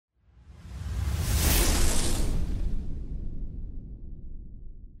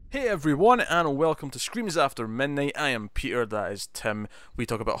Hey everyone, and welcome to Screams After Midnight. I am Peter, that is Tim. We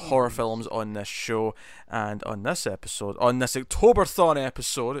talk about horror films on this show, and on this episode, on this Octoberthon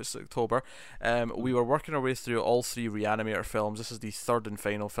episode, it's October, we were working our way through all three Reanimator films. This is the third and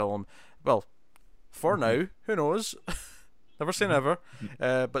final film, well, for now, who knows? Never say never.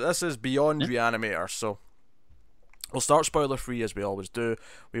 But this is Beyond Reanimator, so we'll start spoiler free as we always do.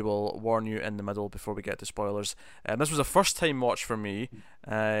 We will warn you in the middle before we get to spoilers. This was a first time watch for me.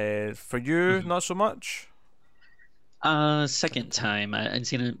 For you, not so much? Second time. I'd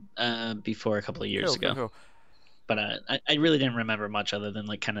seen it before a couple of years ago. Cool. But I really didn't remember much other than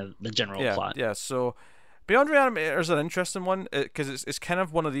like kind of the general plot. Yeah, so Beyond Reanimator is an interesting one because it's kind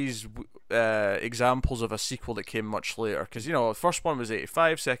of one of these examples of a sequel that came much later. Because, you know, the first one was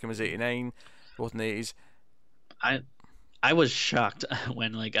 85, second was 89, both in the 80s. I was shocked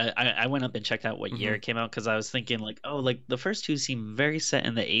when like I went up and checked out what year it came out, because I was thinking like, oh, like the first two seem very set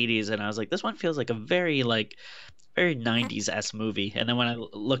in the 80s, and I was like, this one feels like a very 90s-esque movie. And then when I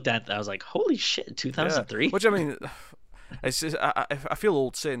looked at it, I was like, holy shit, 2003. Which, I mean, it's just, I feel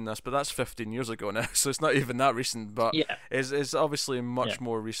old saying this, but that's 15 years ago now, so it's not even that recent. But Yeah. it's obviously much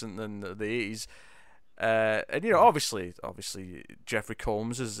more recent than the 80s. And you know, obviously, Jeffrey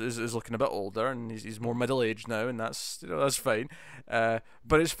Combs is looking a bit older, and he's more middle aged now, and that's fine. But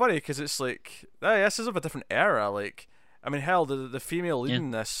it's funny because it's like, this is of a different era. Like, I mean, hell, the female lead in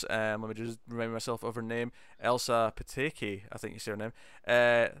this, let me just remind myself of her name, Elsa Pataki, I think you say her name.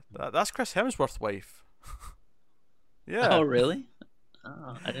 That's Chris Hemsworth's wife. Yeah. Oh, really?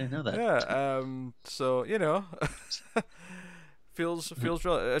 Oh, I didn't know that. Yeah. So you know. Feels real.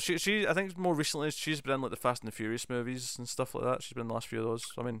 She I think more recently she's been in like the Fast and the Furious movies and stuff like that. She's been in the last few of those.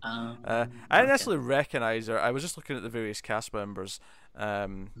 I mean, I didn't necessarily recognize her. I was just looking at the various cast members,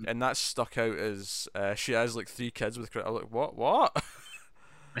 and that stuck out as she has like 3 kids with. I'm like, what?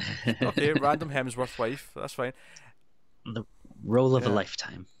 Okay, random Hemsworth wife. That's fine. The role of a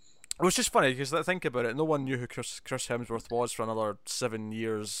lifetime. It was just funny because I think about it. No one knew who Chris Hemsworth was for another 7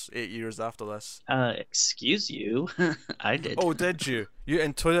 years, 8 years after this. Excuse you, I did. Oh, did you? You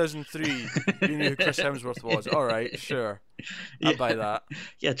in 2003? You knew who Chris Hemsworth was? All right, sure. I'll buy that.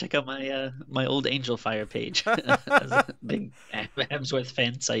 Yeah, check out my old Angel Fire page. As a big Hemsworth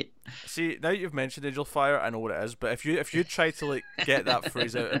fan site. See, now you've mentioned Angel Fire, I know what it is. But if you tried to like get that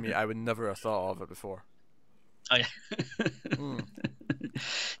phrase out of me, I would never have thought of it before. Oh yeah.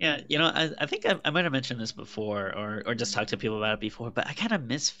 Yeah, you know, I think I might have mentioned this before, or just talked to people about it before, but I kind of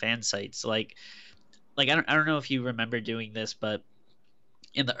miss fan sites. Like I don't know if you remember doing this, but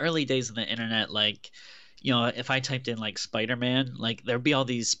in the early days of the internet, like, you know, if I typed in like Spider-Man, like there'd be all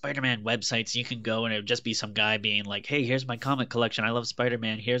these Spider-Man websites you can go, and it would just be some guy being like, hey, here's my comic collection, I love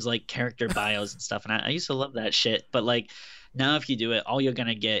Spider-Man, here's like character bios and stuff. And I used to love that shit. But like now if you do it, all you're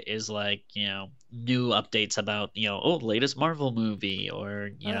gonna get is like, you know, new updates about, you know, oh, latest Marvel movie,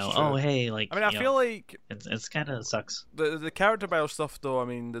 or you That's know, true. oh hey, like, I mean, I feel like it's kind of sucks. the character bio stuff, though. I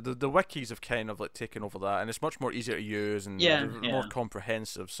mean, the wikis have kind of like taken over that, and it's much more easier to use and more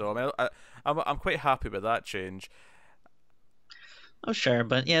comprehensive. So I mean, I'm quite happy with that change. Oh sure,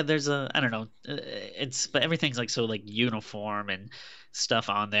 but yeah, there's I don't know, but everything's like so like uniform and stuff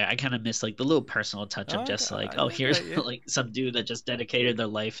on there. I kind of miss like the little personal touch of just like, oh, here's like some dude that just dedicated their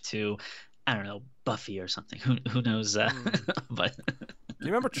life to, I don't know, Buffy or something. Who knows? But Do you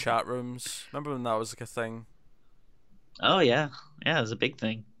remember chat rooms? Remember when that was like a thing? oh yeah, yeah, it was a big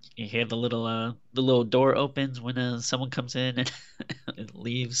thing. You hear the little door opens when someone comes in and it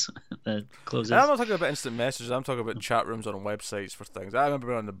leaves, that closes. And I'm not talking about instant messages. I'm talking about chat rooms on websites for things. I remember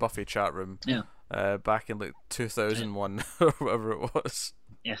being on the Buffy chat room. Yeah. Back in like 2001 or whatever it was.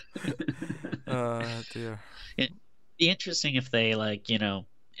 Yeah. Dear. It'd be interesting if they, like, you know,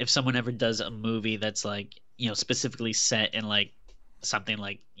 if someone ever does a movie that's like, you know, specifically set in like something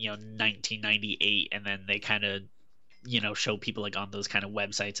like, you know, 1998, and then they kind of, you know, show people like on those kind of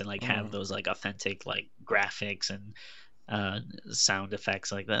websites and like have those like authentic like graphics and sound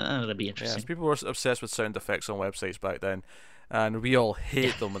effects like that. Oh, that'd be interesting. Yes, people were obsessed with sound effects on websites back then, and we all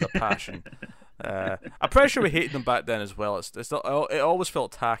hate them with a passion. I'm pretty sure we hated them back then as well. It always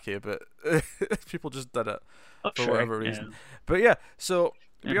felt tacky, but people just did it for whatever reason. But yeah, so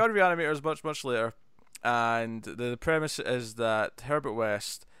Beyond Reanimator is much later, and the premise is that Herbert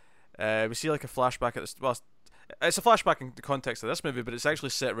West, we see like a flashback at the it's a flashback in the context of this movie, but it's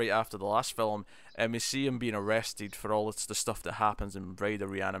actually set right after the last film, and we see him being arrested for all the stuff that happens in Bride the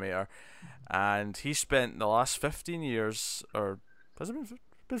Reanimator, and he spent the last 15 years, or has it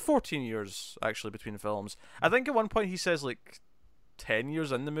been 14 years actually between films. I think at one point he says like 10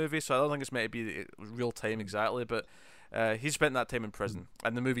 years in the movie, so I don't think it's meant to be real time exactly, but He spent that time in prison,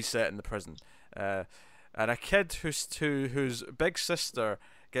 and the movie's set in the prison. And a kid whose big sister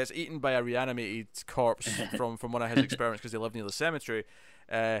gets eaten by a reanimated corpse from one of his experiments because they live near the cemetery.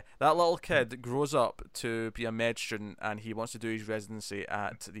 That little kid grows up to be a med student, and he wants to do his residency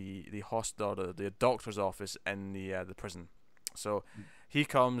at the hospital, the doctor's office in the prison. So he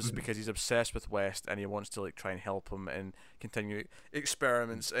comes because he's obsessed with West, and he wants to like try and help him and continue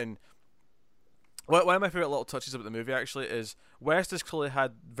experiments. And one of my favorite little touches about the movie actually is West has clearly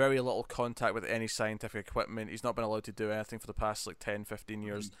had very little contact with any scientific equipment. He's not been allowed to do anything for the past like 10-15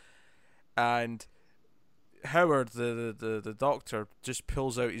 years, and Howard, the doctor, just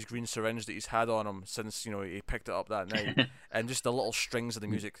pulls out his green syringe that he's had on him since he picked it up that night, and just the little strings of the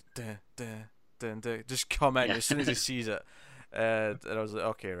music, just come in as soon as he sees it, and I was like,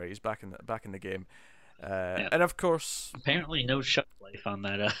 okay, right, he's back in the game. And of course, apparently no shelf life on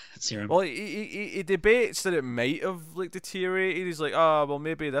that serum. Well, he debates that it might have like deteriorated. He's like, well,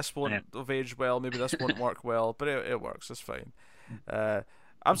 maybe this won't have aged well, maybe this won't work well, but it works. It's fine.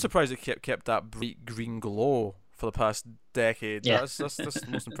 I'm surprised it kept that bright green glow for the past decade. Yeah. That's the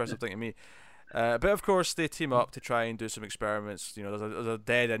most impressive thing to me. But of course, they team up to try and do some experiments. There's a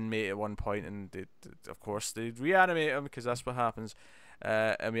dead inmate at one point, and of course they reanimate him because that's what happens.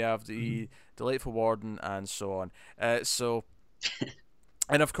 And we have the delightful warden and so on. And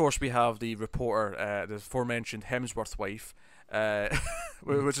of course we have the reporter, the aforementioned Hemsworth wife,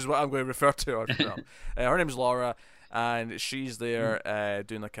 which is what I'm going to refer to her from. Her name's Laura, and she's there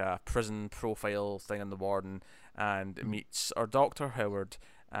doing like a prison profile thing on the warden, and meets our Dr. Howard,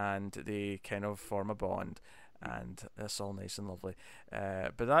 and they kind of form a bond, and that's all nice and lovely.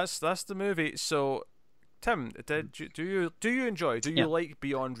 But that's the movie. So Tim, do you enjoy? Do you like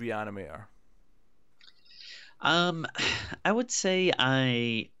Beyond Reanimator? I would say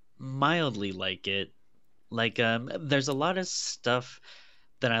I mildly like it. Like, there's a lot of stuff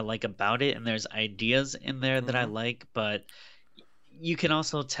that I like about it, and there's ideas in there that I like, but you can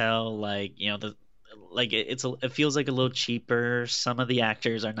also tell, like, it feels like a little cheaper. Some of the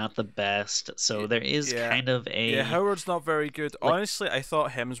actors are not the best, so there is kind of a... Yeah, Howard's not very good. Honestly, I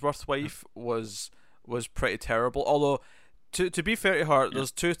thought Hemsworth's wife was pretty terrible. Although, to be fair to her,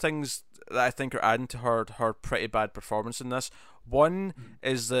 there's two things that I think are adding to her pretty bad performance in this. One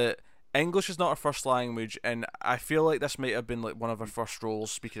is that English is not her first language, and I feel like this might have been like one of her first roles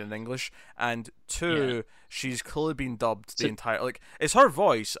speaking in English. And two, she's clearly been dubbed the entire... Like, it's her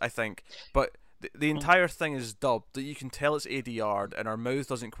voice, I think, but the entire thing is dubbed. That you can tell it's ADR'd, and her mouth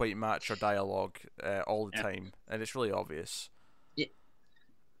doesn't quite match her dialogue all the time, and it's really obvious.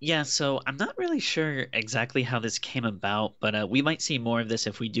 Yeah, so I'm not really sure exactly how this came about, but we might see more of this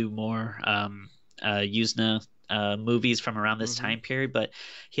if we do more Yuzna movies from around this time period. But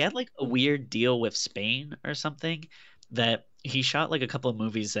he had like a weird deal with Spain or something, that he shot like a couple of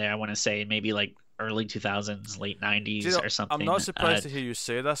movies there, I want to say maybe like early 2000s, late 90s or something. I'm not surprised to hear you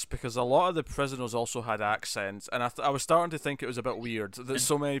say this, because a lot of the prisoners also had accents, and I was starting to think it was a bit weird that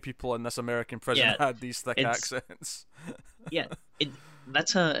so many people in this American prison had these thick accents.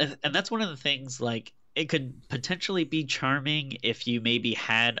 That's one of the things, like, it could potentially be charming if you maybe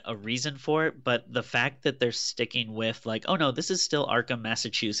had a reason for it, but the fact that they're sticking with, like, oh no, this is still Arkham,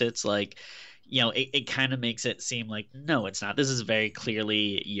 Massachusetts, like, it kind of makes it seem like, no, it's not. This is very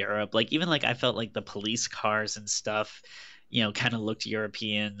clearly Europe. Like, even like I felt like the police cars and stuff, kind of looked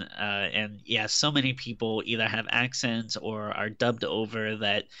European. And so many people either have accents or are dubbed over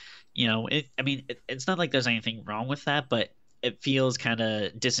that, it's not like there's anything wrong with that, but it feels kind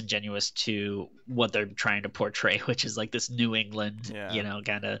of disingenuous to what they're trying to portray, which is like this New England,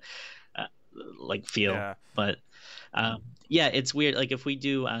 kind of like feel. Yeah. But it's weird. Like, if we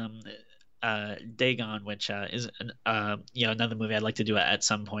do Dagon, which is another movie I'd like to do at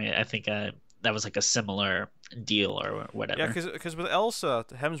some point. I think that was like a similar deal or whatever. Yeah, because with Elsa,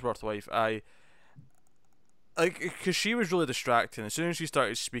 Hemsworth's wife, because she was really distracting. As soon as she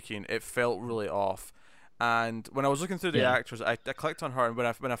started speaking, it felt really off. And when I was looking through the actors, I clicked on her, and when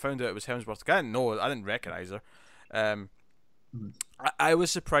I found out it was Hemsworth, I didn't recognize her. I was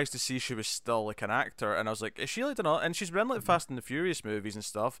surprised to see she was still like an actor, and I was like, is she like another? And she's been like Fast and the Furious movies and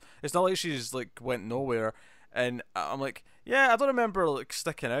stuff. It's not like she's like went nowhere. And I'm like, I don't remember like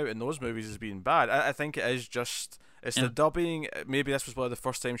sticking out in those movies as being bad. I think it is just the dubbing. Maybe this was one of the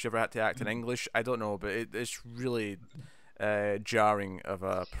first times she ever had to act in English. I don't know, but it's really jarring of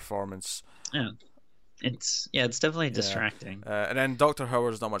a performance. Yeah. It's definitely distracting. And then Dr.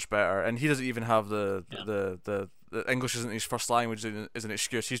 Howard's not much better, and he doesn't even have the English isn't his first language is an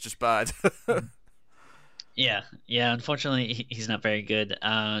excuse. He's just bad. Yeah. Unfortunately, he's not very good.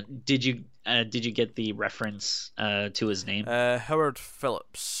 Did you did you get the reference to his name? Howard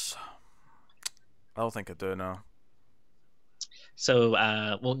Phillips. I don't think I do now. So,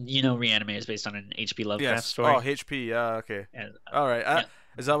 well, Reanimator is based on an H.P. Lovecraft Yes. story. Oh, HP. Yeah. Okay. And, All right. yeah.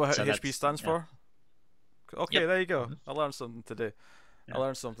 Is that what So HP stands for? Okay. Yep. There you go. Mhm. I learned something today. Yeah. I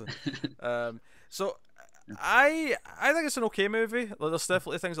learned something. So I think it's an okay movie. Like, there's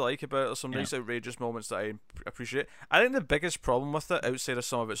definitely things I like about it. There's some nice outrageous moments that I appreciate. I think the biggest problem with it, outside of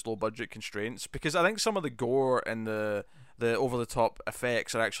some of its low budget constraints, because I think some of the gore and the over the top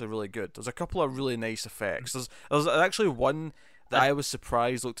effects are actually really good. There's a couple of really nice effects. There's actually one that I was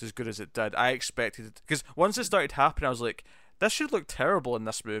surprised looked as good as it did. I expected it, because once it started happening, I was like, this should look terrible in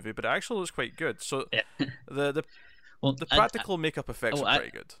this movie, but it actually looks quite good. So the Well, the practical makeup effects are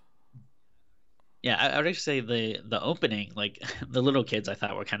pretty good. Yeah, I would actually say the opening, like the little kids, I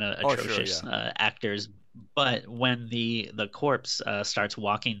thought were kind of atrocious actors. But when the corpse starts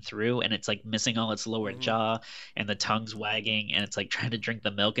walking through and it's like missing all its lower jaw and the tongue's wagging and it's like trying to drink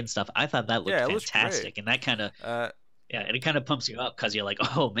the milk and stuff, I thought that looked fantastic. And that kind of it kind of pumps you up because you're like,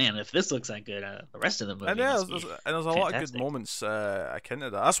 oh man, if this looks that good, the rest of the movie. And there's a lot of good moments akin to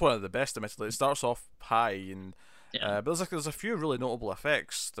that. That's one of the best. Admittedly, it starts off high and. But there's a few really notable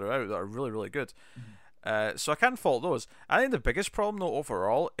effects throughout that are really, really good. So I can't fault those. I think the biggest problem though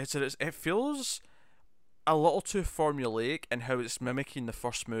overall is that it feels a little too formulaic in how it's mimicking the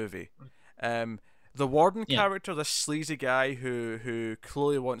first movie. The warden character, this sleazy guy who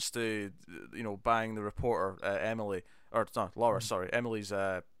clearly wants to, bang the reporter, Emily, or no, Laura, sorry, Emily's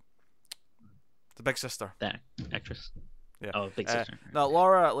the big sister. That actress. Yeah. Oh, big sister. Now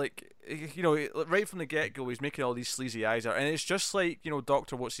Laura, right from the get-go, he's making all these sleazy eyes out, and it's just like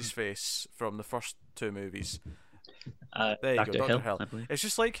Doctor What's His Face from the first two movies. There you go, Dr. Hill. It's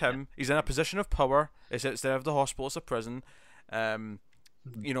just like him. He's in a position of power. Instead of the hospital, it's a prison.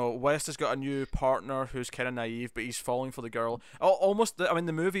 West has got a new partner who's kind of naive, but he's falling for the girl. Almost,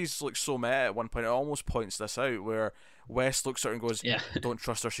 the movie's like so meta at one point. It almost points this out, where West looks at her and goes, "Don't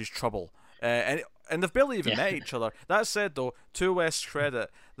trust her. She's trouble." And they've barely even met each other. That said, though, to West's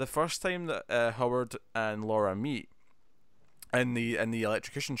credit, the first time that Howard and Laura meet in the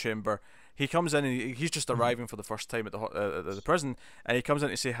electrocution chamber, he comes in and he's just arriving for the first time at the prison, and he comes in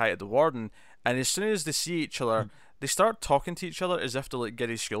to say hi to the warden. And as soon as they see each other, they start talking to each other as if they're like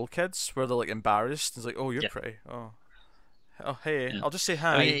giddy school kids, where they're like embarrassed. It's like, "Oh, you're pretty. Oh, hey, I'll just say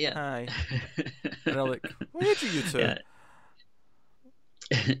hi, hi." And they're like, "What did you two?" Yeah.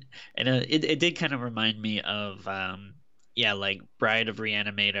 And it did kind of remind me of like Bride of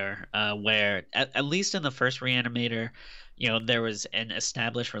Reanimator, where at least in the first Reanimator, there was an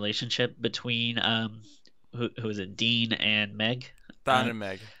established relationship between who was it, Dean and Meg? Dan and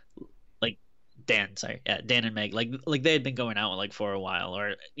Meg. Like Dan, sorry, Dan and Meg, like they had been going out like for a while,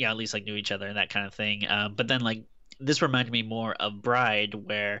 or at least like knew each other and that kind of thing. But then like this reminded me more of Bride,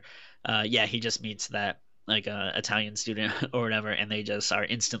 where he just meets that like a Italian student or whatever, and they just are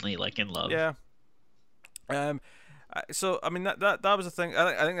instantly like in love. Yeah. So I mean that was the thing.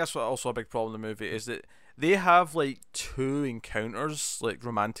 I think that's what also a big problem in the movie is that they have like two encounters like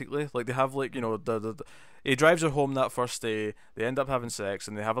romantically. Like they have like he drives her home that first day. They end up having sex,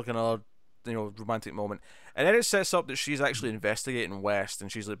 and they have like another romantic moment, and then it sets up that she's actually investigating West,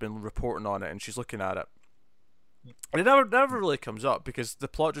 and she's like been reporting on it, and she's looking at it. And it never really comes up because the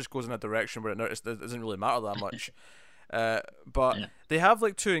plot just goes in a direction where it doesn't really matter that much. But they have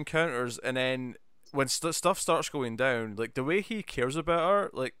like two encounters, and then when stuff starts going down, like the way he cares about her,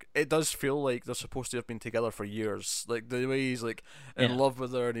 like it does feel like they're supposed to have been together for years. Like the way he's like in love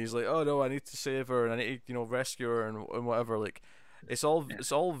with her, and he's like, "Oh no, I need to save her, and I need to rescue her, and whatever." Like it's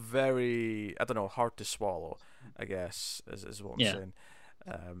all very, I don't know, hard to swallow, I guess is what I'm saying.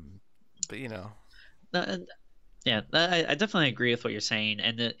 But I definitely agree with what you're saying,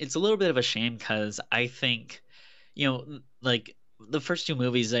 and it's a little bit of a shame because I think, like the first two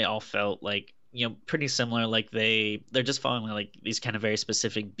movies, they all felt like pretty similar. Like they're just following like these kind of very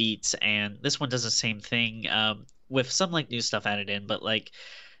specific beats, and this one does the same thing with some like new stuff added in. But like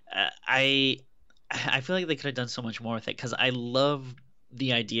I feel like they could have done so much more with it because I love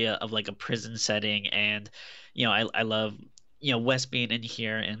the idea of like a prison setting, and I love West being in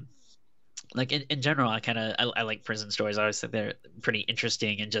here, and like in general, I like prison stories. I always think they're pretty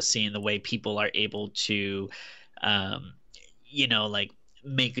interesting, and just seeing the way people are able to, like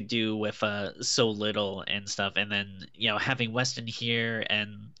make do with so little and stuff. And then having Weston here,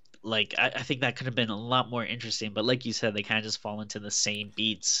 and like I think that could have been a lot more interesting. But like you said, they kind of just fall into the same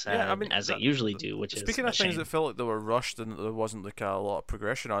beats as they usually do. Which speaking is of things that felt like they were rushed and there wasn't like a lot of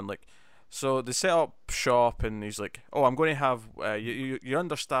progression on, like So they set up shop, and he's like, "Oh, I'm going to have you're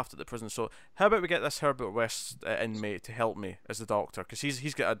understaffed at the prison. So how about we get this Herbert West inmate to help me as the doctor? Because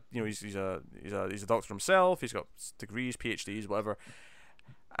he's got he's a doctor himself. He's got degrees, PhDs, whatever.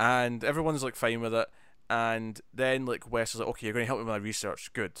 And everyone's like fine with it. And then like West is like, okay, you're going to help me with my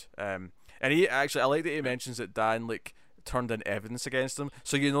research. Good. And he actually, I like that he mentions that Dan like turned in evidence against him.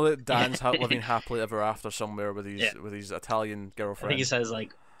 So you know that Dan's living happily ever after somewhere with his Italian girlfriend. I think he says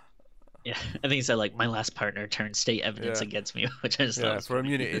like. Yeah, I think he said like my last partner turned state evidence against me, which I just thought was for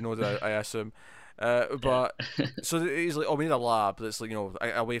funny. immunity, no doubt, I assume. But so he's like, "Oh, we need a lab that's like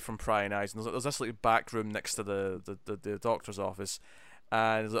away from prying eyes." And there's this like back room next to the doctor's office,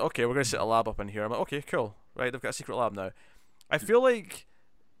 and he's like, "Okay, we're gonna set a lab up in here." I'm like, "Okay, cool, right? They've got a secret lab now." I feel like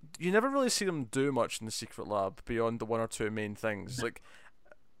you never really see them do much in the secret lab beyond the one or two main things. Like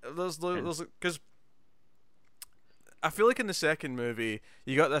there's because. I feel like in the second movie,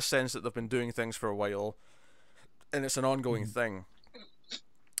 you got this sense that they've been doing things for a while, and it's an ongoing thing.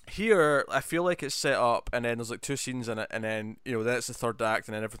 Here, I feel like it's set up, and then there's like 2 scenes in it, and then then it's the third act,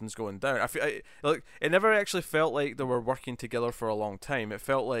 and then everything's going down. Like it never actually felt like they were working together for a long time. It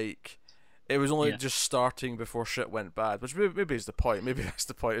felt like it was only just starting before shit went bad, which maybe is the point. Maybe that's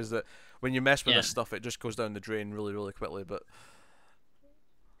the point, is that when you mess with this stuff, it just goes down the drain really, really quickly. But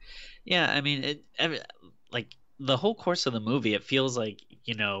yeah, I mean, like. The whole course of the movie, it feels like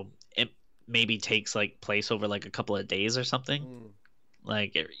it maybe takes like place over like a couple of days or something.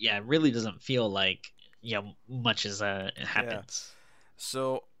 Like it really doesn't feel like much as happens.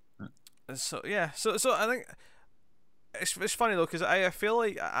 So I think it's funny though, because I feel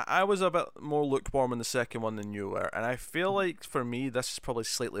like I was a bit more lukewarm in the second one than you were, and I feel like for me this is probably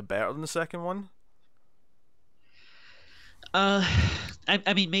slightly better than the second one. I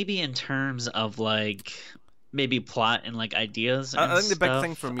mean, maybe in terms of like. Maybe plot and like ideas. I think the big stuff.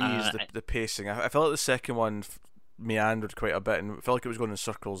 thing for me is the pacing. I felt like the second one meandered quite a bit, and it felt like it was going in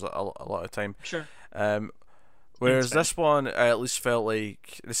circles a lot of time. Sure. Whereas this one, I at least felt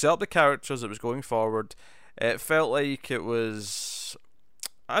like they set up the characters. It was going forward. It felt like it was.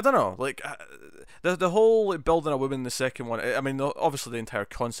 I don't know, like the whole like, building a woman in the second one. I mean, obviously the entire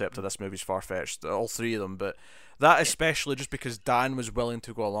concept of this movie is far fetched, all 3 of them, but that especially just because Dan was willing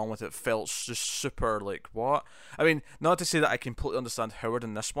to go along with it felt just super like what. I mean, not to say that I completely understand Howard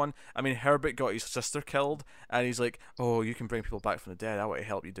in this one. I mean, Herbert got his sister killed, and he's like, "Oh, you can bring people back from the dead. I want to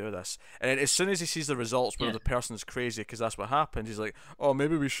help you do this." And then as soon as he sees the results, where the person's crazy because that's what happened, he's like, "Oh,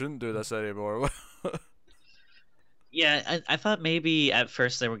 maybe we shouldn't do this anymore." Yeah, I thought maybe at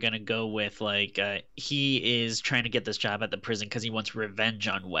first they were going to go with, like, he is trying to get this job at the prison because he wants revenge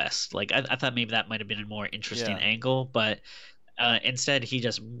on West. Like, I thought maybe that might have been a more interesting angle, but instead he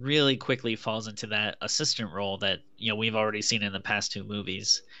just really quickly falls into that assistant role that, we've already seen in the past 2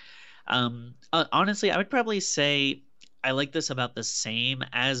 movies. Honestly, I would probably say I like this about the same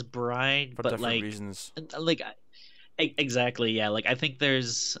as Bride, for but different like, reasons. Like, exactly, yeah. Like, I think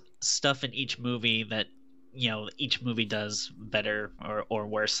there's stuff in each movie that each movie does better or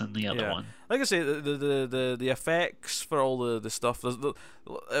worse than the other one. Like I say, the effects for all the stuff.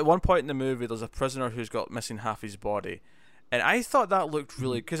 At one point in the movie, there's a prisoner who's got missing half his body, and I thought that looked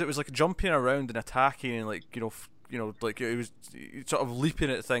really, because it was like jumping around and attacking and like like it was sort of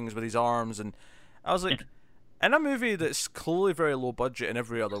leaping at things with his arms, and I was like. In a movie that's clearly very low budget in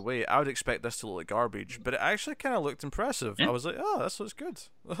every other way, I would expect this to look like garbage, but it actually kind of looked impressive. I was like, oh, this looks good.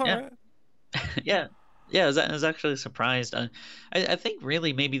 All right. Yeah. Yeah, I was actually surprised. I think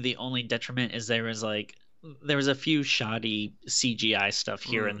really maybe the only detriment is there was a few shoddy CGI stuff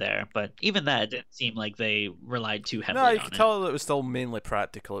here and there, but even that didn't seem like they relied too heavily on it. No, you could tell that it was still mainly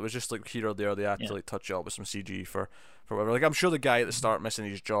practical. It was just like here or there they had to like touch it up with some CG for whatever. Like I'm sure the guy at the start missing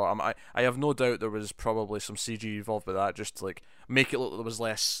his jaw, I have no doubt there was probably some CG involved with that just to like make it look like there was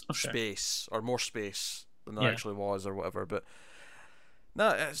less space or more space than there actually was or whatever. But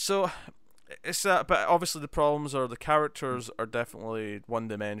no, so. It's that, but obviously the problems are the characters are definitely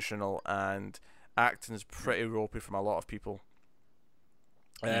one-dimensional, and acting is pretty ropey from a lot of people.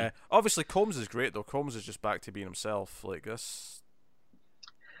 Obviously Combs is great though. Combs is just back to being himself like this.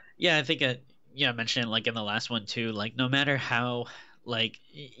 Yeah, I think I mentioned it like in the last one too. Like no matter how like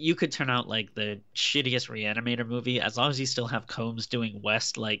you could turn out like the shittiest Reanimator movie, as long as you still have Combs doing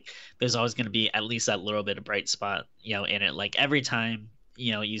West, like there's always going to be at least that little bit of bright spot in it. Like every time.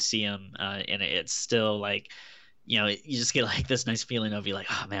 You see him in it, it's still like you just get like this nice feeling of you like,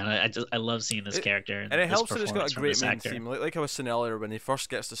 oh man, I love seeing this character, and it helps that it's got a great main theme, like I was saying earlier, when he first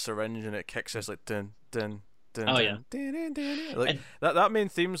gets the syringe and it kicks, it's like dun dun Dun, Oh yeah, dun, dun, dun, dun, dun. Like and that main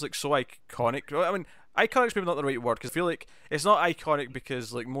theme's like so iconic. Well, I mean, iconic's maybe not the right word because I feel like it's not iconic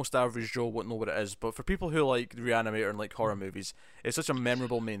because like most average Joe won't know what it is. But for people who like Reanimator and like horror movies, it's such a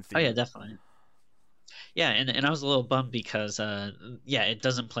memorable main oh yeah, theme. definitely. Yeah, and I was a little bummed because yeah, it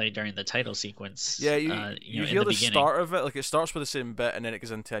doesn't play during the title sequence. Yeah, you In hear the the beginning. start of it, like it starts with the same bit and then it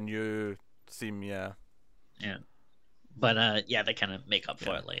goes into a new theme. Yeah, Yeah, but yeah, they kind of make up for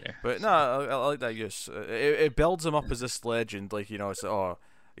yeah. it later. But no, So I like that use. It builds him up as this legend, like it's oh.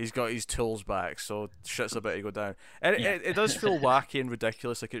 He's got his tools back, so shit's about to go down. And yeah, it does feel wacky and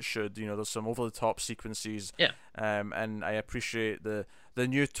ridiculous, like it should. There's some over the top sequences, yeah, and I appreciate the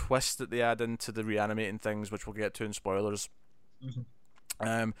new twist that they add into the reanimating things, which we'll get to in spoilers. hmm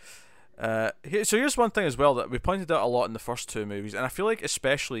Um, so here's one thing as well that we pointed out a lot in the first two movies, and I feel like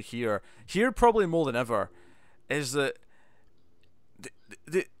especially here probably more than ever, is that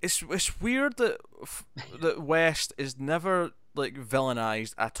it's weird that that West is never like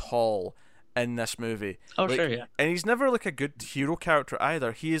villainized at all in this movie. Oh Like, sure, yeah. and he's never like a good hero character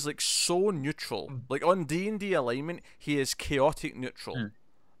either. He is like so neutral. Mm. Like on D&D alignment, he is chaotic neutral. Mm.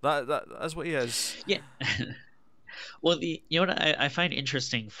 That's what he is. Yeah. Well, you know what I find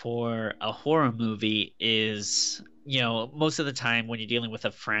interesting for a horror movie is, most of the time when you're dealing with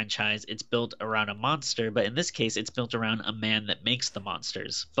a franchise, it's built around a monster, but in this case, it's built around a man that makes the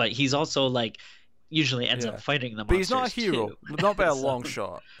monsters. But he's also like usually ends Yeah. up fighting the But monsters he's not a hero, too. not by a So, long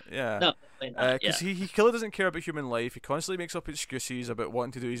shot. Yeah. no, definitely not. Because Yeah. he clearly doesn't care about human life. He constantly makes up excuses about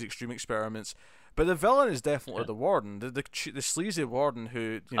wanting to do his extreme experiments. But the villain is definitely Yeah. the warden, the sleazy warden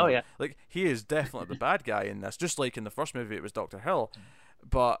who, Oh yeah. like he is definitely the bad guy in this. Just like in the first movie, it was Dr. Hill,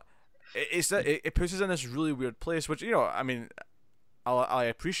 but it puts us in this really weird place. Which I mean, I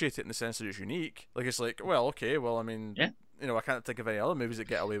appreciate it in the sense that it's unique. Like it's like, well, okay, well, I mean, Yeah. I can't think of any other movies that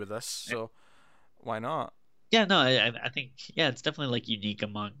get away with this, so why not? Yeah, no, I think yeah, it's definitely like unique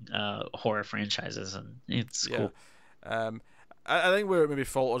among horror franchises, and it's Yeah. cool. Um, I think where it maybe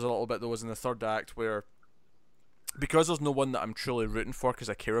falters a little bit though was in the third act where because there's no one that I'm truly rooting for because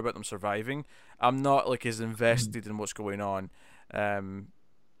I care about them surviving, I'm not like as invested in what's going on. Um,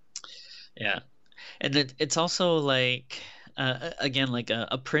 Yeah, and it's also like again, like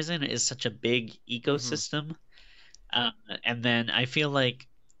a prison is such a big mhm. ecosystem, uh, and then I feel like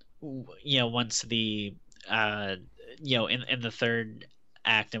once the uh, in the third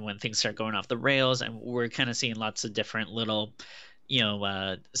act and when things start going off the rails and we're kind of seeing lots of different little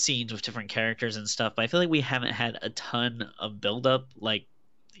scenes with different characters and stuff, but I feel like we haven't had a ton of build up. Like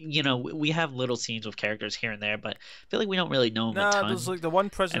we have little scenes with characters here and there, but I feel like we don't really know them a Nah, there's ton. like the one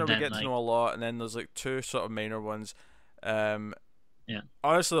prisoner And we then get to like know a lot, and then there's like two sort of minor ones. Um, yeah,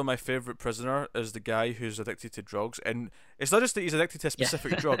 Honestly, though, my favorite prisoner is the guy who's addicted to drugs, and it's not just that he's addicted to a yeah.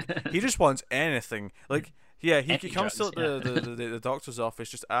 specific drug. He just wants anything. Like, yeah, he Any comes to drugs, yeah. the doctor's office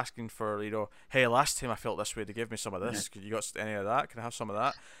just asking for, hey, last time I felt this way, to give me some of Yeah. this. You got any of that? Can I have some of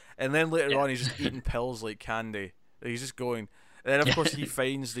that? And then later Yeah. on, he's just eating pills like candy. He's just going. And then of course he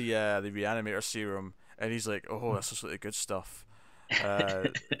finds the reanimator serum, and he's like, oh, this is like the good stuff. Uh,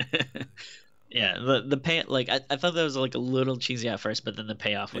 Yeah, the pay like I thought that was like a little cheesy at first, but then the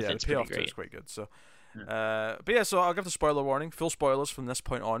payoff with yeah, the it's pretty payoff to it's great. quite good. So. Yeah. But yeah, so I'll give the spoiler warning. Full spoilers from this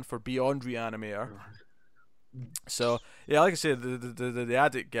point on for Beyond Reanimator. So yeah, like I said, the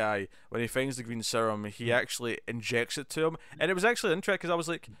addict guy, when he finds the green serum, he actually injects it to him, and it was actually interesting because I was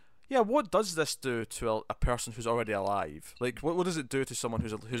like, yeah, what does this do to a person who's already alive? Like, what does it do to someone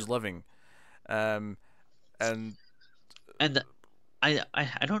who's living? Um, and And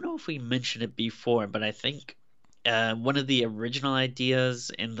I don't know if we mentioned it before, but I think one of the original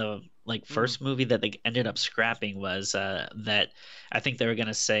ideas in the like mm, first movie that they ended up scrapping was that I think they were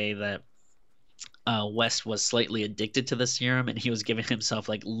gonna say that West was slightly addicted to the serum and he was giving himself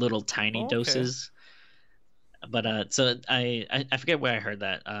like little tiny okay. doses. But so I forget where I heard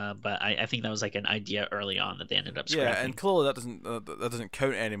that, but I think that was like an idea early on that they ended up Yeah, and scrapping. clearly that doesn't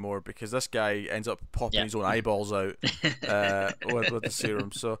count anymore because this guy ends up popping Yeah. his own eyeballs out with the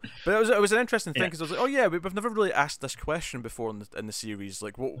serum. So, but it was an interesting thing Yeah. because I was like, oh yeah, we've never really asked this question before in the series.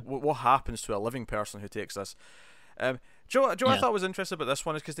 Like, what happens to a living person who takes this? Joe, I Yeah. thought was interesting about this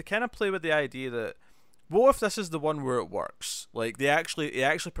one is because they kind of play with the idea that what if this is the one where it works? Like it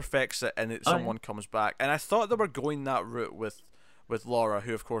actually perfects it, and Oh yeah. someone comes back. And I thought they were going that route with Laura,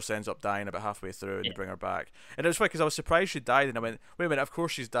 who of course ends up dying about halfway through, and they Yeah. bring her back. And it was funny because I was surprised she died, and I went, wait a minute, of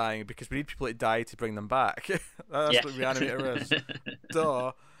course she's dying because we need people to die to bring them back. That's Yeah. what Reanimator is,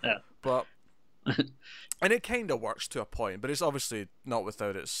 duh. Yeah. But and it kind of works to a point, but it's obviously not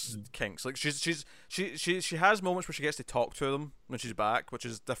without its Mm. kinks. Like she has moments where she gets to talk to them when she's back, which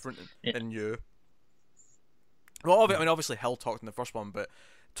is different Yeah. in you. Well, I mean, obviously Hill talked in the first one, but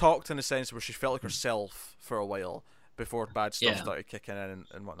talked in a sense where she felt like herself for a while before bad stuff started kicking in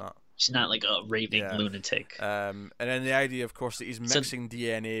and whatnot. She's not like a raving lunatic. And then the idea, of course, that he's mixing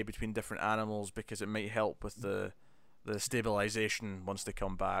DNA between different animals because it might help with the stabilization once they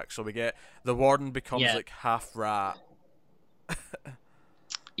come back. So we get the warden becomes like half rat.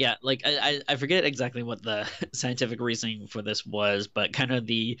 Yeah, like I forget exactly what the scientific reasoning for this was, but kind of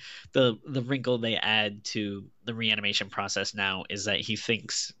the wrinkle they add to the reanimation process now is that he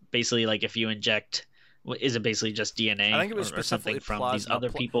thinks basically like if you inject, is it basically just DNA? I think it was or something from plasma. these other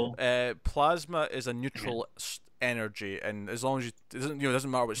people. Plasma is a neutral energy, and as long as it doesn't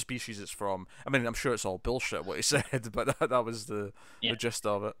matter what species it's from. I mean, I'm sure it's all bullshit what he said, but that was the gist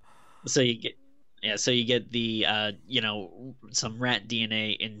of it. So you get the some rat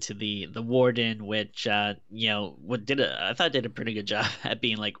DNA into the warden, which I thought did a pretty good job at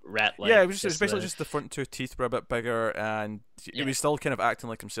being like rat like. Yeah, it was basically just the front two teeth were a bit bigger, and he was still kind of acting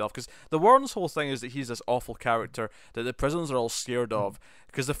like himself. Because the warden's whole thing is that he's this awful character that the prisoners are all scared of.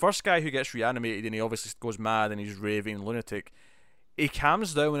 Because the first guy who gets reanimated and he obviously goes mad and he's raving and lunatic, he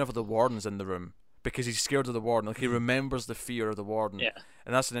calms down whenever the warden's in the room because he's scared of the warden. Like he remembers the fear of the warden,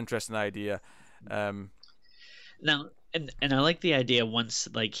 and that's an interesting idea. Now, and I like the idea once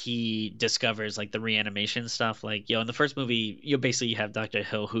like he discovers like the reanimation stuff. Like in the first movie, you have Dr.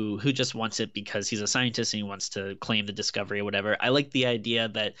 Hill who just wants it because he's a scientist and he wants to claim the discovery or whatever. I like the idea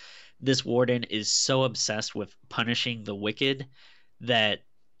that this warden is so obsessed with punishing the wicked that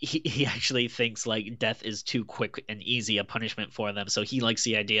he actually thinks like death is too quick and easy a punishment for them. So he likes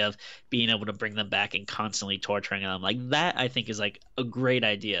the idea of being able to bring them back and constantly torturing them. Like that, I think is like a great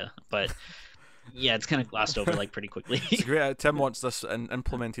idea, but. Yeah, it's kind of glossed over like pretty quickly. It's great. Tim wants this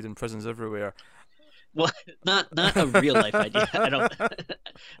implemented in prisons everywhere. Well, not a real life idea.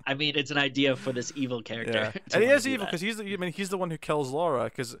 I mean, it's an idea for this evil character. Yeah. And he is evil because he's the one who kills Laura.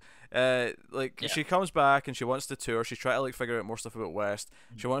 Because she comes back and she wants to tour. She's trying to like figure out more stuff about West.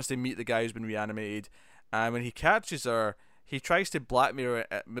 She wants to meet the guy who's been reanimated. And when he catches her, he tries to blackmail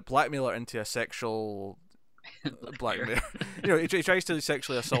her into a sexual. Blackmail. He tries to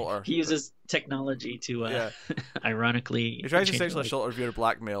sexually assault her. He uses technology to, ironically. He tries to sexually assault her via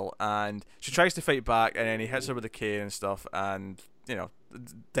blackmail, and she tries to fight back, and then he hits her with a cane and stuff, and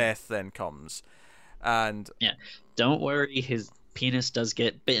death then comes. And don't worry, his penis does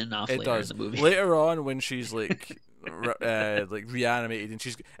get bitten off later in the movie. Later on, when she's like. Reanimated,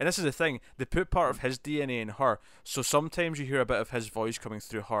 and this is the thing, they put part of his DNA in her, so sometimes you hear a bit of his voice coming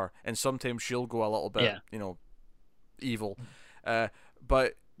through her, and sometimes she'll go a little bit evil,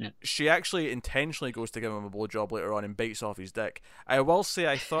 but she actually intentionally goes to give him a blowjob later on and bites off his dick. I will say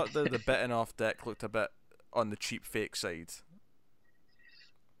I thought the bitten off dick looked a bit on the cheap fake side.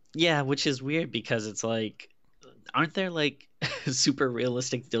 Yeah, which is weird because it's like, aren't there like super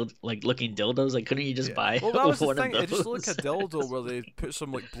realistic looking dildos? Like, couldn't you just buy that was one the thing. of It just looked like a dildo where they put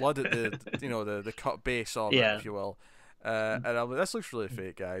some like blood at the cut base of it, if you will. And I'm like, this looks really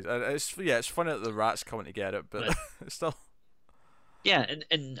fake, guys. And it's funny that the rat's coming to get it, but it's still. Yeah,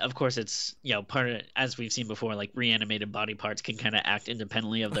 and of course it's part of, as we've seen before, like reanimated body parts can kind of act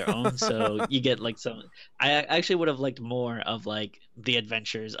independently of their own. So you get like some. I actually would have liked more of like the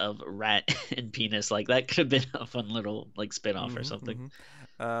adventures of Rat and Penis. Like that could have been a fun little like spin-off or something.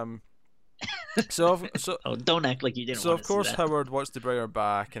 So oh, don't act like you didn't. So of course Howard wants to bring her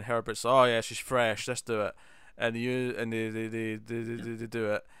back, and Herbert's she's fresh. Let's do it, and they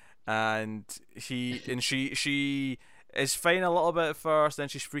do it, and she is fine a little bit at first, then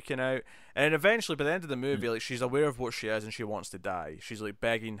she's freaking out, and then eventually by the end of the movie, like she's aware of what she is and she wants to die. She's like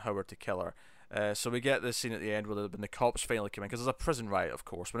begging Howard to kill her. So we get this scene at the end where when the cops finally come in, because there's a prison riot, of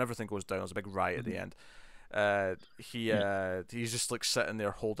course. When everything goes down, there's a big riot at the end. He's just like sitting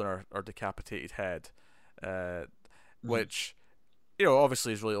there holding her decapitated head, which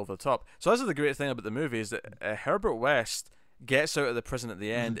obviously is really over the top. So this is the great thing about the movie, is that Herbert West gets out of the prison at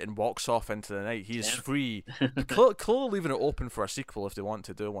the end and walks off into the night. He's free. Clearly leaving it open for a sequel if they want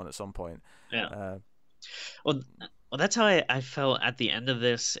to do one at some point. Well, that's how I felt at the end of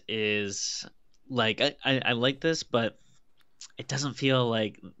this. Is like I like this, but it doesn't feel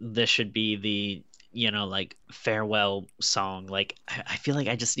like this should be the like farewell song. Like I feel like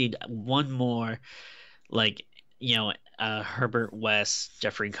I just need one more like Herbert West,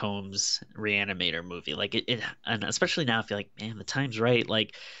 Jeffrey Combs Reanimator movie. Like it, and especially now I feel like, man, the time's right.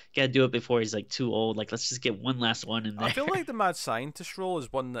 Like, gotta do it before he's like too old. Like, let's just get one last one in there. I feel like the mad scientist role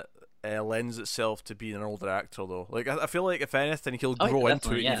is one that lends itself to being an older actor, though. Like, I feel like if anything, he'll grow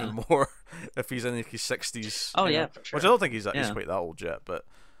into it even more if he's in like his 60s. Oh yeah, for sure. Which I don't think he's quite that old yet, but.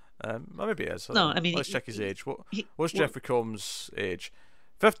 Well, maybe it is. No, I mean, Let's check his age. What's well, Jeffrey Combs' age?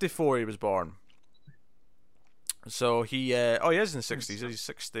 54. He was born. So he he is in the 60s. He's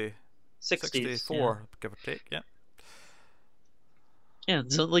 60, 64, give or take. Yeah. Yeah,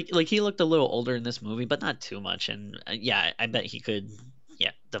 so like he looked a little older in this movie, but not too much. And yeah, I bet he could,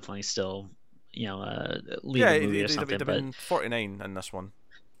 definitely still, lead the movie or something. He'd have been 49 in this one.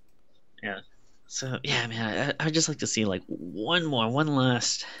 Yeah. So yeah, man, I'd just like to see like one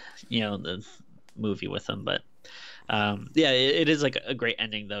last, the movie with him. But it is like a great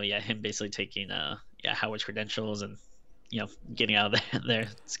ending though. Yeah, him basically taking Howard's credentials and getting out of there.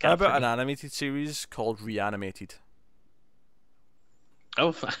 How about an animated series called Reanimated?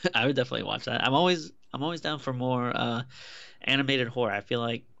 Oh, I would definitely watch that. I'm always down for more animated horror. I feel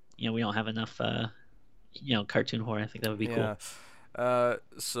like we don't have enough cartoon horror. I think that would be cool.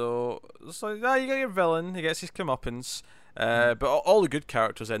 So you got your villain. He gets his comeuppance. But all the good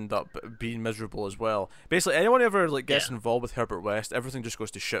characters end up being miserable as well. Basically, anyone ever gets involved with Herbert West, everything just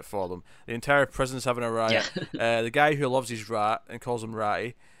goes to shit for them. The entire prison's having a riot. The guy who loves his rat and calls him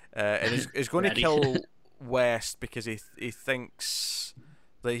Ratty, and is going to kill West because he thinks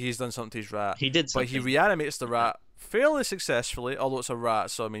that he's done something to his rat. He did something. But he reanimates the rat fairly successfully, although it's a rat,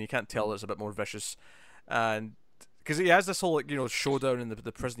 so I mean you can't tell that it's a bit more vicious. And because he has this whole showdown in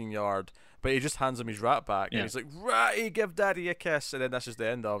the prison yard, but he just hands him his rat back, and he's like, "Ratty, give Daddy a kiss," and then that's just the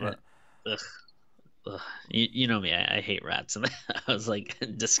end of it. Ugh. You know me, I hate rats, and I was like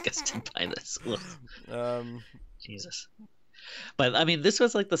disgusted by this. Jesus. But I mean, this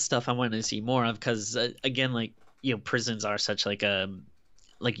was like the stuff I wanted to see more of because again, prisons are such like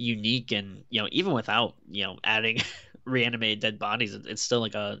unique, and even without adding reanimated dead bodies, it's still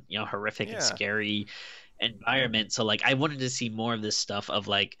like a horrific and scary environment. So I wanted to see more of this stuff of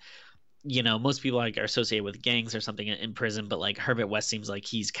most people are associated with gangs or something in prison, but Herbert West seems like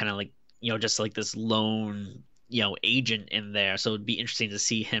he's kind of just this lone agent in there. So it'd be interesting to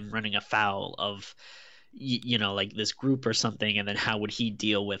see him running afoul of this group or something, and then how would he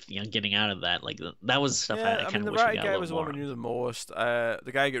deal with getting out of that. That was stuff I kind of wish we got a little more. The guy was the one we knew the most.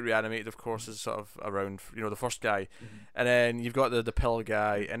 The guy who got reanimated, of course, is sort of around the first guy, and then you've got the pill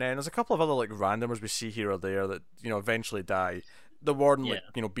guy, and then there's a couple of other randomers we see here or there that eventually die. The warden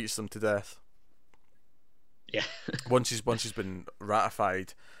beats them to death. Yeah. once he's been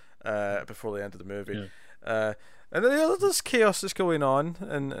ratified before the end of the movie. And then there's chaos that's going on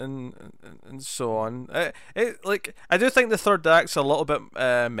and so on. I do think the third act's a little bit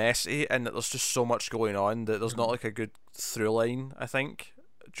messy, and that there's just so much going on that there's not a good through line, I think,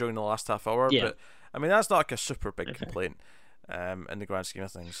 during the last half hour. Yeah. But I mean that's not a super big complaint in the grand scheme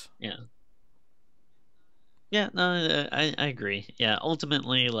of things. Yeah. Yeah, no, I agree. Yeah,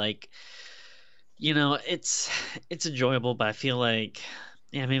 ultimately, it's enjoyable, but I feel like,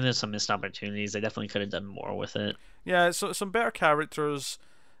 maybe there's some missed opportunities. They definitely could have done more with it. Yeah, so some better characters.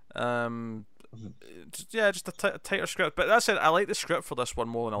 Just a tighter script. But that said, I like the script for this one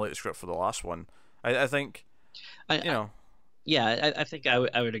more than I like the script for the last one. I think, Yeah, I think I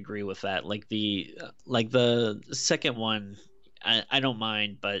would agree with that. The second one, I don't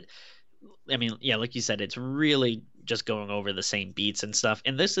mind, but I mean, like you said, it's really just going over the same beats and stuff.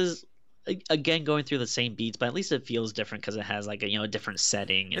 And this is again going through the same beats, but at least it feels different because it has a different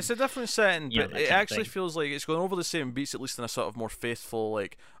setting. It's a different setting, but it actually feels like it's going over the same beats, at least in a sort of more faithful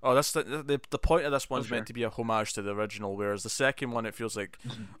that's the point of this one's meant to be a homage to the original, whereas the second one it feels like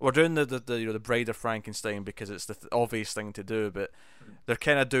we're doing the Bride of Frankenstein because it's the obvious thing to do, but they're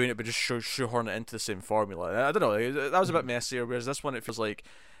kind of doing it but just shoehorn it into the same formula. I don't know, that was a bit messier, whereas this one it feels like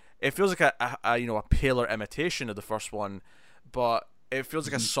a paler imitation of the first one, but it feels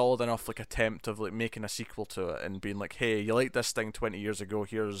like a solid enough attempt of making a sequel to it and being like, hey, you liked this thing 20 years ago,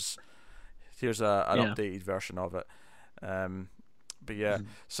 here's an updated version of it. But yeah,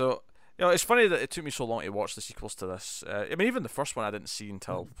 so it's funny that it took me so long to watch the sequels to this. I mean, even the first one I didn't see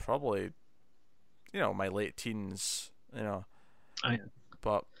until probably my late teens. But I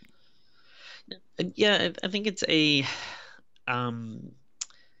think it's a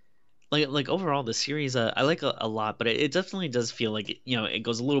like overall the series I like a lot, but it definitely does feel like it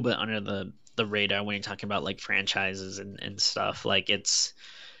goes a little bit under the radar when you're talking about franchises and stuff. It's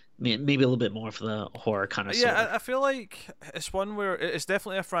maybe a little bit more for the horror kind of. Yeah, I feel like it's one where it's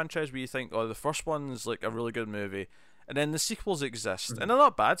definitely a franchise where you think, oh, the first one's a really good movie, and then the sequels exist, and they're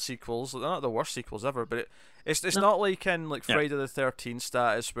not bad sequels, they're not the worst sequels ever, but it's not like in Friday the 13th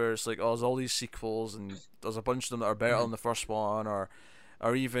status where it's there's all these sequels and there's a bunch of them that are better than the first one, or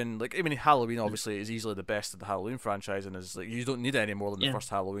even Halloween obviously is easily the best of the Halloween franchise and is you don't need it any more than the first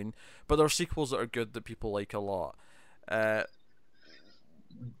Halloween, but there are sequels that are good that people like a lot.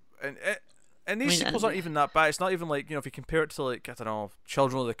 and these sequels aren't even that bad. It's not even like, if you compare it to, like, I don't know,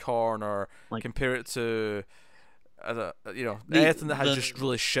 Children of the Corn, or like, compare it to anything that has just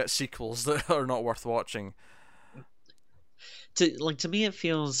really shit sequels that are not worth watching. To me, it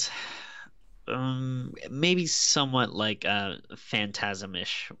feels maybe somewhat like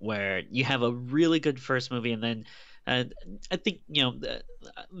Phantasm-ish, where you have a really good first movie, and then I think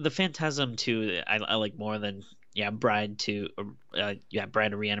the Phantasm 2 I like more than Bride 2,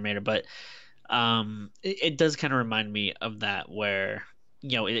 Bride of Reanimator, but it does kind of remind me of that, where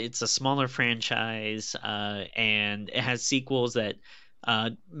it's a smaller franchise, and it has sequels that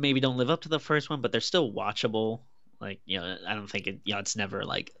maybe don't live up to the first one, but they're still watchable. Like, I don't think it's never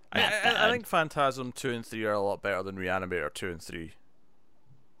like that bad. I think Phantasm 2 and 3 are a lot better than Reanimator 2 and 3.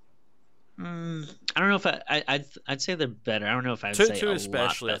 I don't know if I'd say they're better. I don't know if I'd say 2 a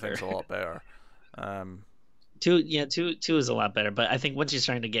especially, lot better. I think, is a lot better. 2 is a lot better, but I think once you're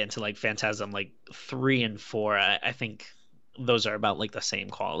starting to get into like Phantasm, like 3 and 4, I think those are about like the same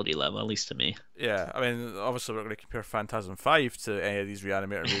quality level, at least to me. Yeah, I mean, obviously we're going to compare Phantasm 5 to any of these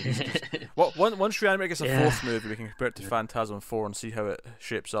Reanimator movies. Once Reanimator gets a fourth movie, we can compare it to Phantasm 4 and see how it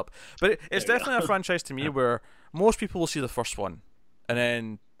shapes up. But it's definitely a franchise to me where most people will see the first one, and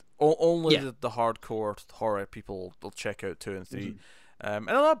then only the hardcore horror people will check out 2 and 3. Mm-hmm. And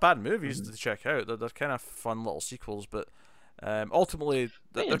they're not bad movies to check out. They're kind of fun little sequels, but ultimately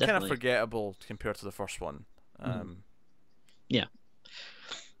they're kind of forgettable compared to the first one. Yeah,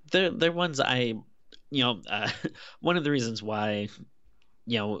 they're ones one of the reasons why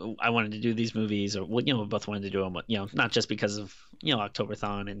I wanted to do these movies, or we both wanted to do them, not just because of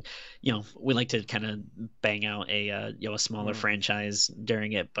Octoberthon, and we like to kind of bang out a smaller franchise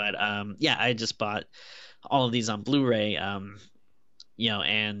during it, but I just bought all of these on Blu-ray,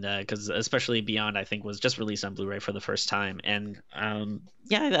 and because especially Beyond, I think, was just released on Blu-ray for the first time, and I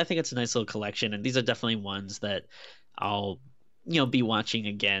think it's a nice little collection, and these are definitely ones that I'll be watching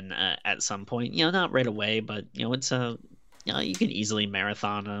again at some point. Not right away, but it's you can easily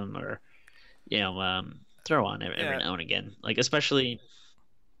marathon them, or throw on every now and again. Like, especially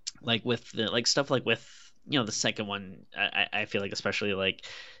like with the stuff like with the second one. I feel like, especially like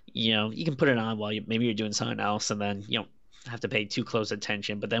you can put it on while maybe you're doing something else, and then have to pay too close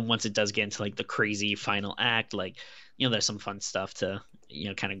attention. But then once it does get into like the crazy final act, like there's some fun stuff to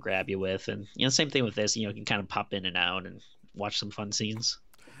kind of grab you with, and same thing with this. You can kind of pop in and out and watch some fun scenes.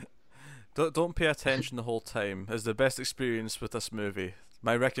 Don't pay attention the whole time is the best experience with this movie.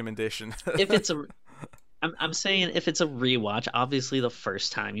 My recommendation. I'm saying if it's a rewatch, obviously the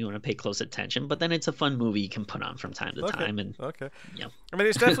first time you want to pay close attention, but then it's a fun movie you can put on from time to time. And I mean,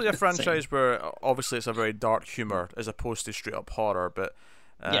 it's definitely a franchise where obviously it's a very dark humor as opposed to straight up horror, but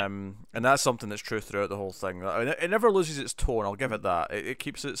and that's something that's true throughout the whole thing. I mean, it never loses its tone. I'll give it that. It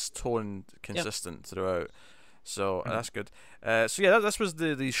keeps its tone consistent throughout. So that's good. So this was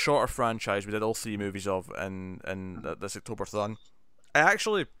the shorter franchise we did all 3 movies of in this Octoberthon. I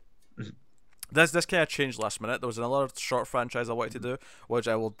actually this kind of changed last minute. There was another short franchise I wanted to do, which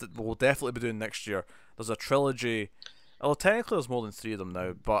I will definitely be doing next year. There's a trilogy. Well, technically there's more than 3 of them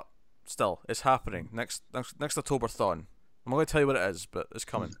now, but still, it's happening next Octoberthon. I'm not going to tell you what it is, but it's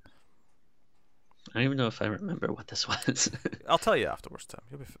coming. I don't even know if I remember what this was. I'll tell you afterwards,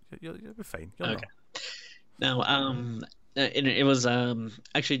 Tim. You'll be fine. You'll know. Now, it was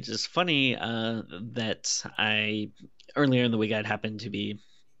actually just funny that earlier in the week I'd happened to be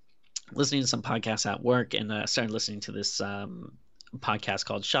listening to some podcasts at work, and started listening to this podcast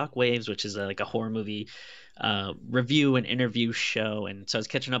called Shockwaves, which is like a horror movie review and interview show. And so I was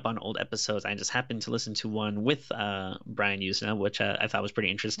catching up on old episodes. I just happened to listen to one with Brian Usna, which I thought was pretty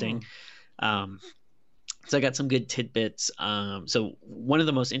interesting. So I got some good tidbits. So one of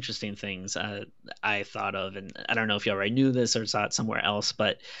the most interesting things I thought of, and I don't know if you already knew this or saw it somewhere else,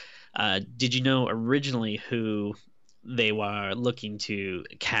 but did you know originally who they were looking to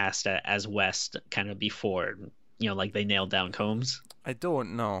cast as West kind of before, like they nailed down Combs? I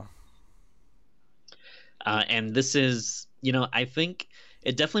don't know. And this is, I think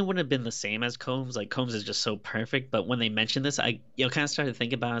it definitely wouldn't have been the same as Combs. Like, Combs is just so perfect. But when they mentioned this, I kind of started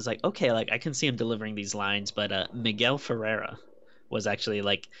thinking about it. I was like, okay, like I can see him delivering these lines. But Miguel Ferreira was actually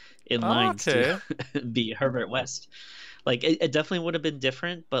like in line to be Herbert West. Like, it definitely would have been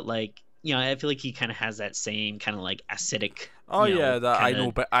different. But like, I feel like he kind of has that same kind of like acidic. I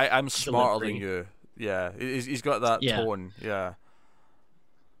know, but I'm smarter than you. Yeah, he's got that tone. Yeah.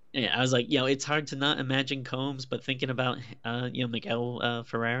 Yeah, I was like, it's hard to not imagine Combs, but thinking about, Miguel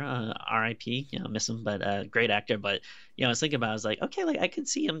Ferreira, R.I.P., miss him, but great actor. But, I was thinking about it, I was like, okay, like I could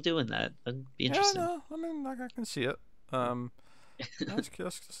see him doing that. That'd be interesting. Yeah, no, I mean, like I can see it. That's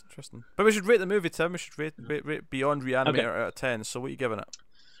interesting. But we should rate the movie, Tim. We should rate Beyond Reanimator out of 10. So what are you giving it?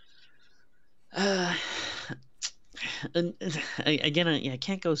 And again, I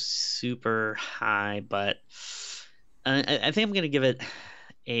can't go super high, but I think I'm gonna give it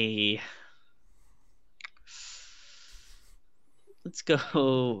a. Let's go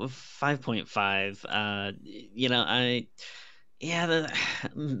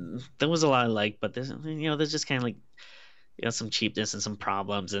 5.5. There was a lot I like, but there's just kind of like some cheapness and some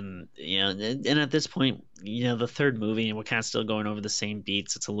problems, and and at this point, the third movie, and we're kind of still going over the same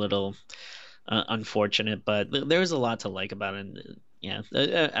beats. It's a little unfortunate, but there was a lot to like about it.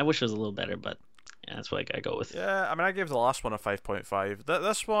 And, I wish it was a little better, but that's what I gotta go with. Yeah, I mean, I gave the last one a 5.5.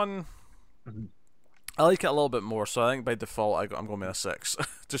 This one. Mm-hmm. I like it a little bit more, so I think by default I'm going with a 6,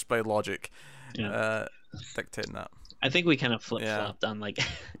 just by logic, dictating that. I think we kind of flip-flopped on I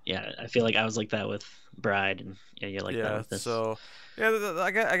feel like I was like that with Bride, and you're like that with this. So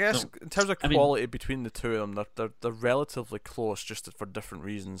I guess in terms of quality between the two of them, they're relatively close, just for different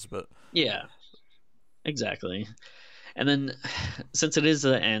reasons. But yeah, exactly. And then since it is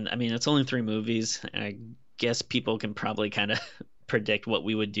the end, I mean, it's only 3 movies. I guess people can probably kind of predict what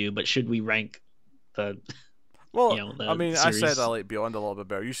we would do, but should we rank the I mean, series? I said I like Beyond a little bit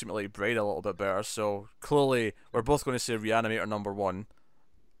better. You seem to like Bride a little bit better, so clearly we're both going to say Reanimator number 1.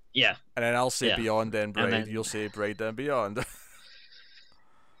 Yeah. And then I'll say Beyond, then Bride. You'll say Bride, then Beyond.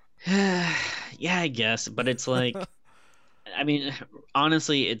 Yeah, I guess, but it's like, I mean,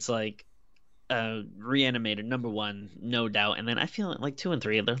 honestly, it's like Reanimator number 1, no doubt, and then I feel like 2 and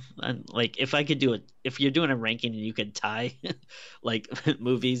 3 of them. Like, if I could do it, if you're doing a ranking and you could tie like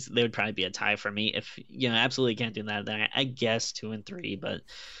movies, there would probably be a tie for me. If absolutely can't do that, then I guess 2 and 3. But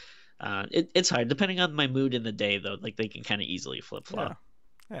it's hard depending on my mood in the day, though. Like, they can kind of easily flip flop.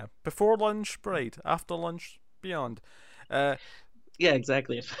 Yeah. Before lunch, Bride. After lunch, Beyond. Yeah,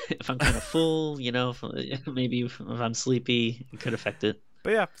 exactly. If I'm kind of full, maybe if I'm sleepy, it could affect it.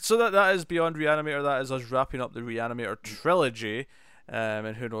 But yeah, so that is Beyond Reanimator. That is us wrapping up the Reanimator trilogy,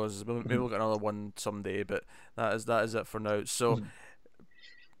 and who knows, maybe we'll get another one someday. But that is it for now. So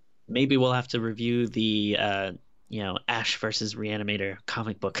maybe we'll have to review the Ash versus Reanimator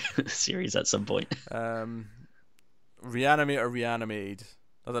comic book series at some point. Reanimator Reanimated.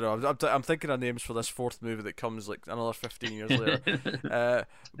 I don't know. I'm thinking of names for this 4th movie that comes like another 15 years later.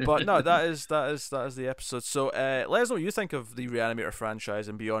 But no, that is the episode. So let us know what you think of the Reanimator franchise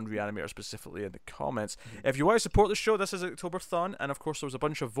and Beyond Reanimator specifically in the comments. If you want to support the show, this is Octoberthon, and of course there was a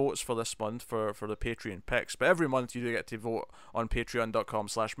bunch of votes for this month for the Patreon picks. But every month you do get to vote on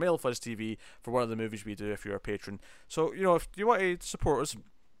patreon.com/MailFuzzTV for one of the movies we do if you're a patron. So if you want to support us,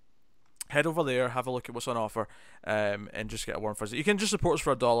 head over there, have a look at what's on offer, and just get a warm fuzzy. You can just support us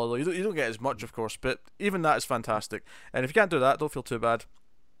for $1, though. You don't get as much, of course, but even that is fantastic. And if you can't do that, don't feel too bad.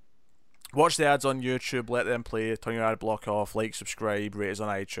 Watch the ads on YouTube, let them play, turn your ad block off, like, subscribe, rate us on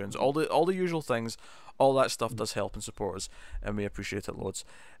iTunes, all the usual things. All that stuff does help and support us, and we appreciate it loads.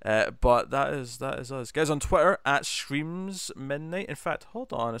 But that is us. Guys, on Twitter, @ScreamsMidnight. In fact,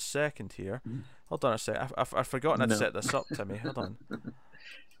 hold on a second here. Hold on a sec. I've forgotten to set this up, Timmy. Hold on.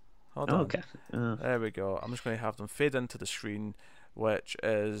 Hold on. Okay. There we go. I'm just going to have them fade into the screen, which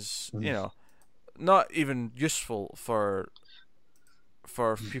is, not even useful for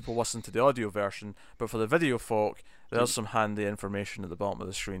people listening to the audio version, but for the video folk, there's some handy information at the bottom of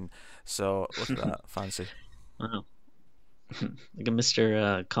the screen. So look at that, fancy. Wow. Like a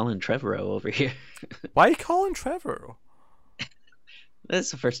Mr. Colin Trevorrow over here. Why Colin Trevorrow?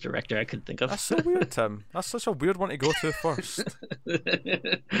 That's the first director I could think of. That's so weird, Tim. That's such a weird one to go to first.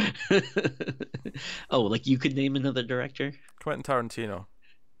 Oh, like you could name another director? Quentin Tarantino.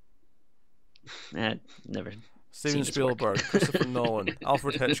 Never. Steven Spielberg, Christopher Nolan,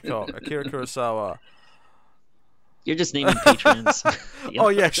 Alfred Hitchcock, Akira Kurosawa. You're just naming patrons. Oh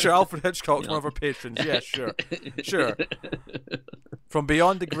yeah, sure. Alfred Hitchcock's one of our patrons. Yeah, sure. From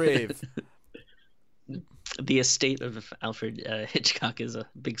Beyond the Grave. The estate of Alfred Hitchcock is a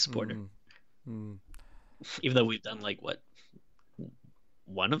big supporter. Even though we've done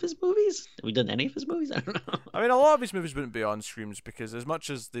one of his movies? Have we done any of his movies? I don't know. I mean, a lot of his movies wouldn't be on Screams because as much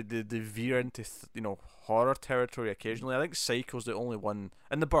as they veer into horror territory occasionally, I think Psycho's the only one,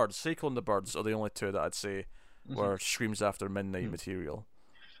 and The Birds. Psycho and The Birds are the only two that I'd say were Screams After Midnight material.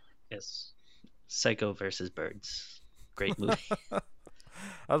 Yes, Psycho versus Birds, great movie.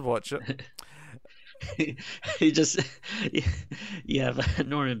 I'd watch it. You have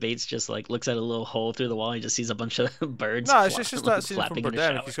Norman Bates just looks at a little hole through the wall. He just sees a bunch of birds. No, it's just that scene from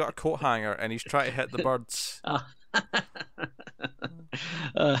Birdemic. He's got a coat hanger and he's trying to hit the birds. Oh.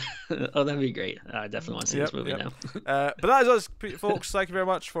 Oh, that'd be great. I definitely want to see this movie now. But that is us, folks. Thank you very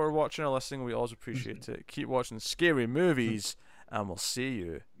much for watching or listening. We always appreciate it. Keep watching scary movies, and we'll see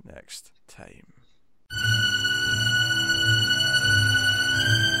you next time.